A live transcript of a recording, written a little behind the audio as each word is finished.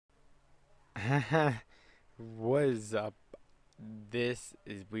What is up? This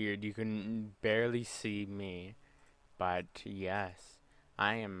is weird. You can barely see me, but yes,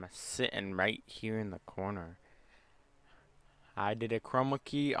 I am sitting right here in the corner. I did a chroma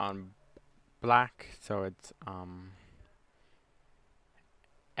key on black, so it's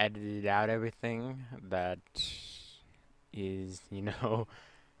edited out everything that is, you know.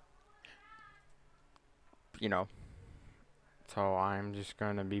 So I'm just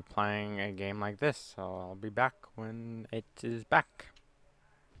gonna be playing a game like this. So I'll be back when it is back.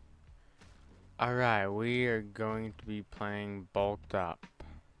 Alright, we are going to be playing Bulked Up.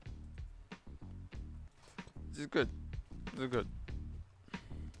 This is good. This is good.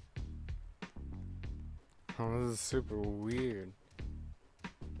 Oh, this is super weird.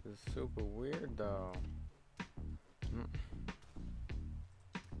 This is super weird though. Mm.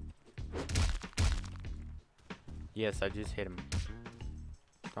 Yes, I just hit him.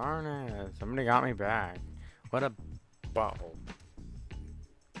 Darn it. Somebody got me back. What a butthole.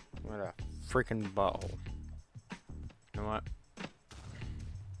 What a freaking butthole. You know what?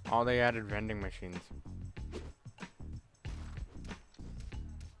 Oh, they added vending machines.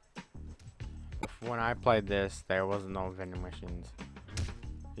 When I played this, there was no vending machines.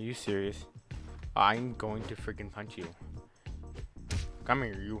 Are you serious? I'm going to freaking punch you. Come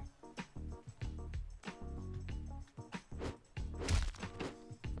here, you.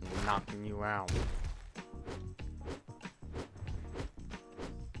 I'm knocking you out.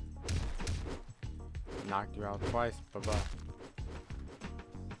 Knocked you out twice, bye-bye.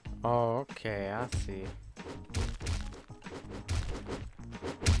 Oh, okay, I see.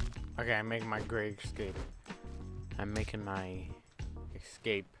 Okay, I'm making my great escape. I'm making my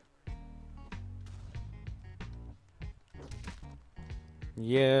escape.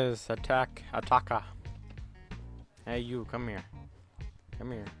 Yes, attacker. Hey, you, come here.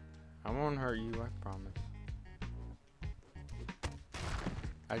 Come here. I won't hurt you, I promise.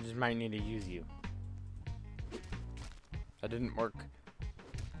 I just might need to use you. That didn't work.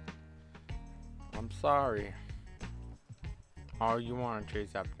 I'm sorry. Oh, you want to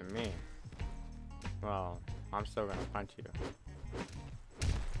chase after me? Well, I'm still gonna punch you.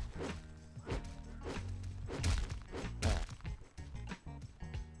 There.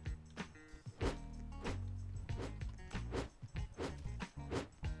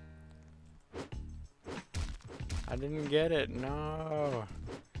 I didn't get it. No.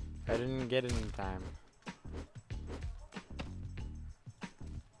 I didn't get it in time.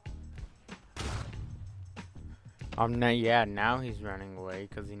 Yeah, now he's running away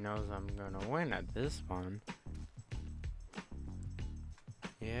because he knows I'm gonna win at this one.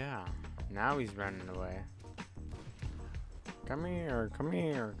 Yeah, now he's running away. Come here, come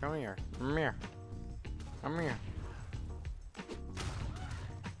here, come here, come here, come here.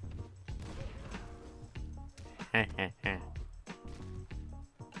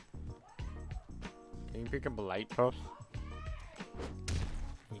 Can you pick up a light post?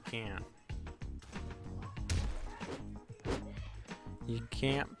 You can't. You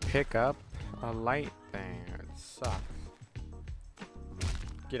can't pick up a light thing. It sucks.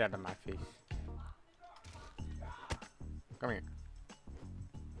 Get out of my face. Come here.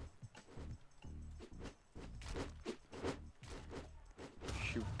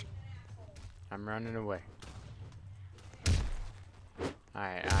 Shoot. I'm running away.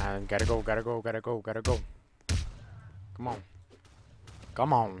 Alright, gotta go, gotta go, gotta go, gotta go. Come on.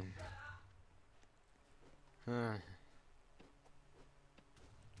 Come on.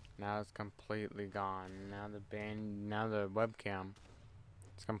 Now it's completely gone. Now the webcam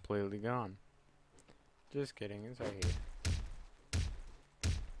is completely gone. Just kidding, it's right here.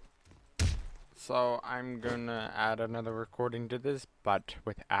 So I'm gonna add another recording to this, but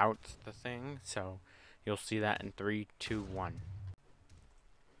without the thing. So you'll see that in 3, 2, 1.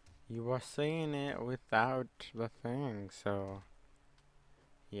 You are seeing it without the thing, so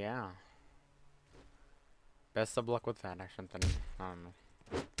yeah. Best of luck with that or something. I don't know.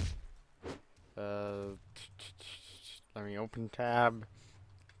 Let me open tab,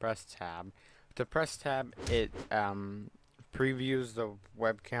 press tab. To press tab, it previews the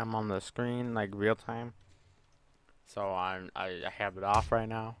webcam on the screen like real time. So I have it off right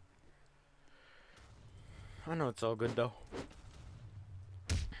now. I know it's all good though.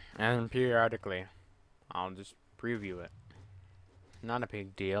 And periodically, I'll just preview it. Not a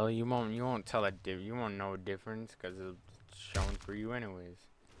big deal. You won't tell you won't know a difference because it's shown for you anyways.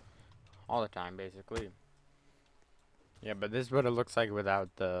 All the time, basically. Yeah, but this is what it looks like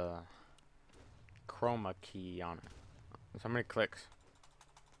without the chroma key on it. So many clicks.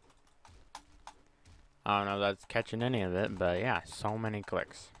 I don't know if that's catching any of it, but yeah, so many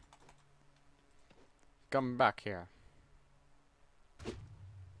clicks. Come back here.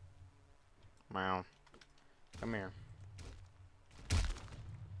 Wow. Come here.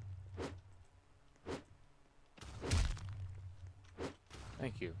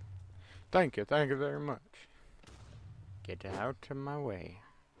 Thank you. Thank you very much. Get out of my way.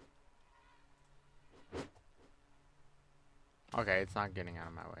 Okay, it's not getting out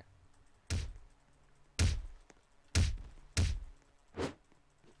of my way.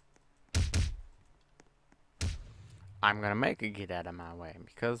 I'm gonna make it get out of my way,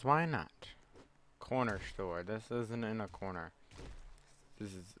 because why not? Corner store. This isn't in a corner. This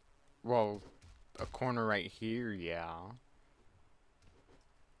is, well, a corner right here, yeah.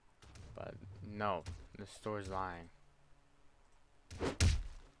 But no, the store's lying.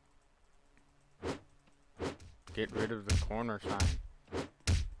 Get rid of the corner sign.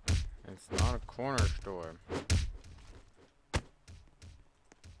 It's not a corner store.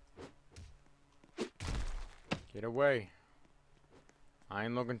 Get away. I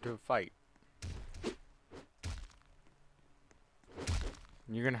ain't looking to fight.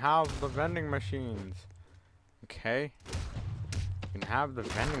 You can have the vending machines. Okay? You can have the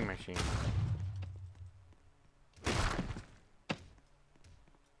vending machines.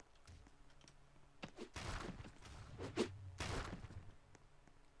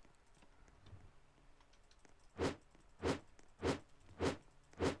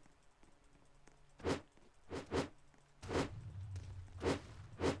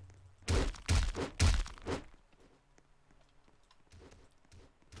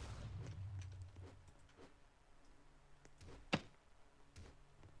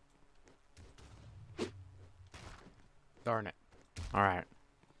 Darn it. Alright.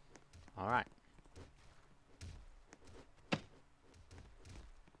 Alright.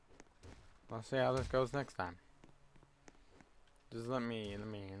 Let's see how this goes next time. Just let me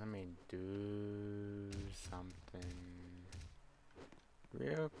do something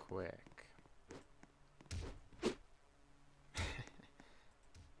real quick.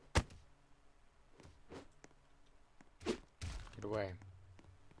 Get away.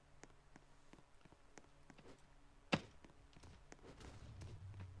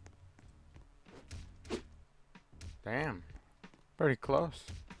 Damn. Pretty close.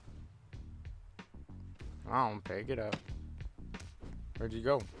 Oh, pick it up. Where'd you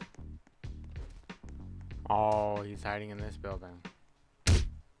go? Oh, he's hiding in this building.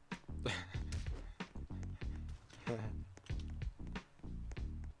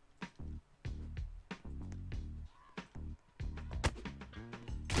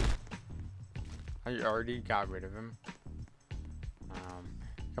 I already got rid of him.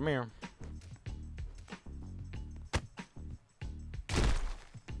 Come here.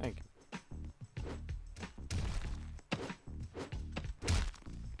 Thank you.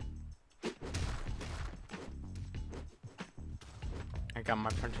 I got my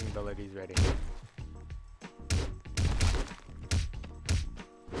punching abilities ready.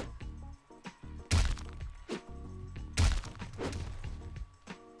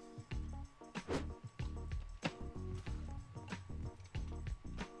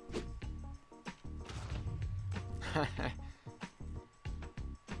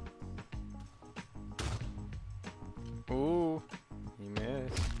 Ooh, he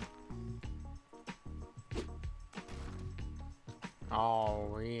missed.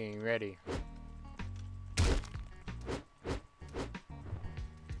 Oh, he ain't ready.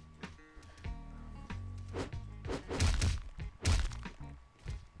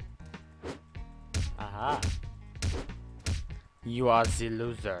 Aha. You are the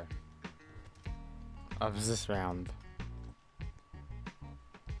loser of this round.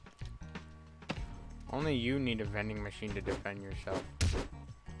 Only you need a vending machine to defend yourself.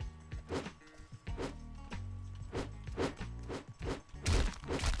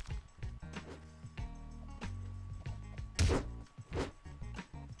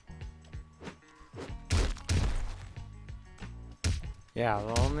 Yeah,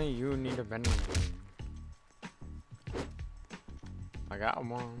 only you need a vending machine. I got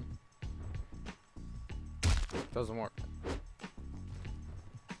one. Doesn't work.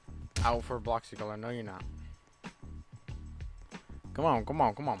 Out for Bloxicle, no you're not. Come on, come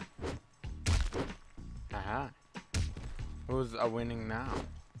on, come on. Aha. Who's winning now?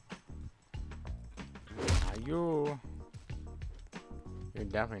 You. You're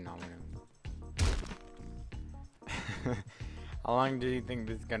definitely not winning. How long do you think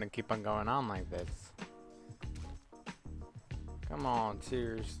this is gonna keep on going on like this? Come on,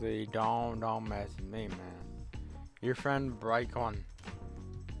 seriously, don't mess with me, man. Your friend Bricon.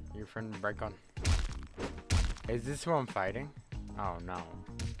 Your friend Bricon. Is this who I'm fighting? Oh no.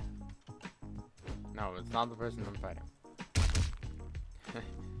 No, it's not the person I'm fighting.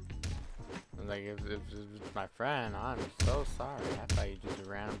 Like, if it's my friend, I'm so sorry. I thought you just a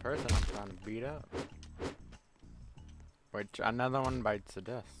random person I'm trying to beat up. Which, another one bites the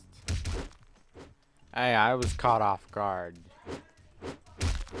dust. Hey, I was caught off guard.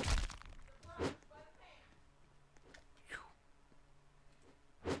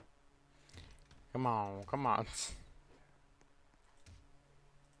 Come on, come on.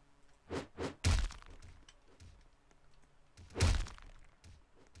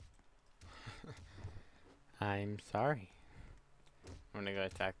 I'm sorry. I'm gonna go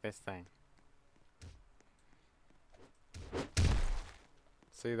attack this thing.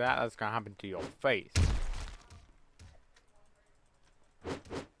 See that? That's gonna happen to your face.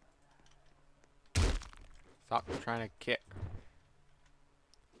 Stop trying to kick.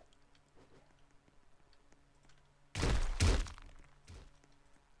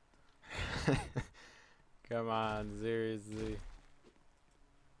 Come on, seriously.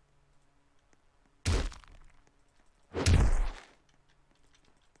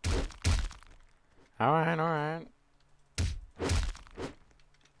 Alright, alright.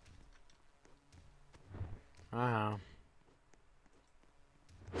 Wow.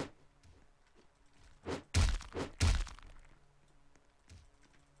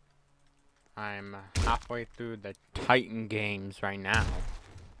 I'm halfway through the Titan games right now.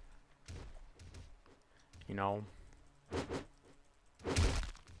 You know.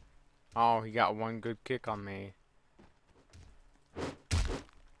 Oh, he got one good kick on me.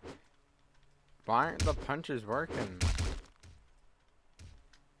 Why aren't the punches working?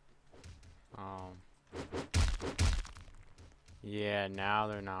 Oh. Yeah, now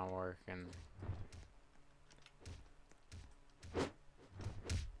they're not working.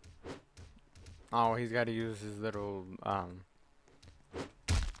 Oh, he's got to use his little,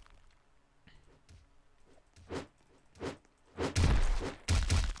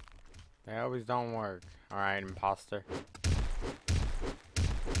 They always don't work. Alright, imposter.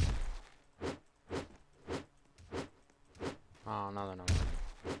 Oh, no, they're not working.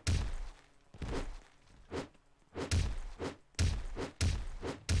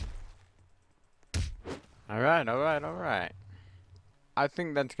 Alright, alright, alright. I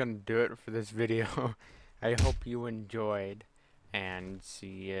think that's gonna do it for this video. I hope you enjoyed, and see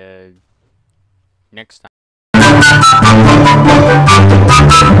you next time.